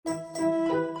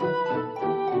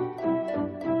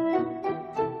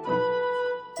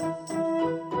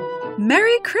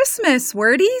Merry Christmas,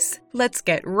 wordies! Let's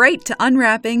get right to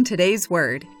unwrapping today's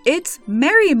word. It's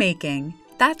merrymaking.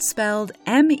 That's spelled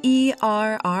merrymaking.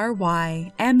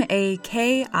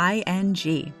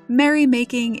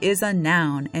 Merrymaking is a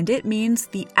noun, and it means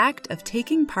the act of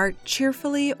taking part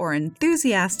cheerfully or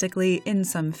enthusiastically in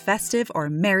some festive or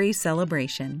merry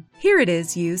celebration. Here it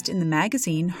is used in the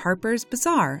magazine Harper's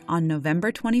Bazaar on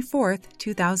November 24th,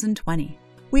 2020.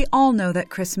 We all know that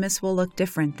Christmas will look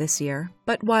different this year,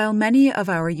 but while many of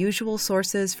our usual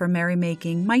sources for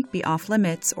merrymaking might be off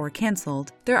limits or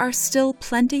cancelled, there are still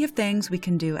plenty of things we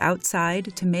can do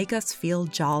outside to make us feel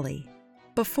jolly.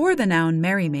 Before the noun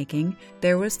merrymaking,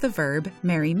 there was the verb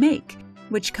merry-make,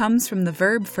 which comes from the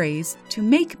verb phrase to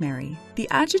make merry. The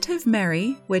adjective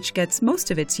merry, which gets most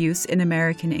of its use in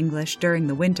American English during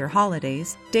the winter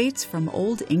holidays, dates from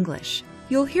Old English.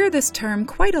 You'll hear this term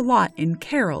quite a lot in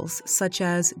carols, such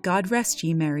as God Rest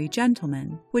Ye Merry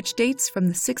Gentlemen, which dates from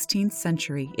the 16th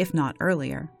century, if not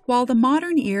earlier. While the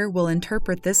modern ear will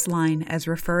interpret this line as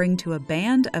referring to a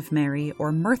band of merry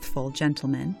or mirthful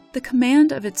gentlemen, the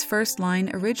command of its first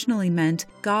line originally meant,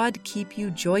 God keep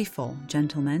you joyful,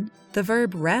 gentlemen. The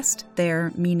verb rest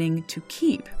there meaning to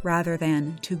keep rather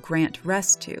than to grant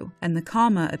rest to, and the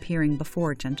comma appearing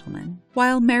before gentlemen.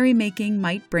 While merrymaking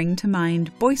might bring to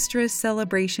mind boisterous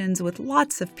celebrations with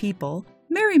lots of people,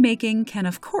 merrymaking can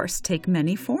of course take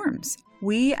many forms.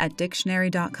 We at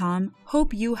Dictionary.com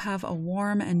hope you have a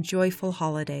warm and joyful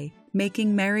holiday,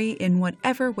 making merry in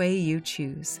whatever way you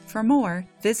choose. For more,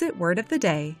 visit Word of the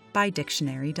Day by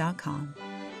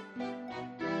Dictionary.com.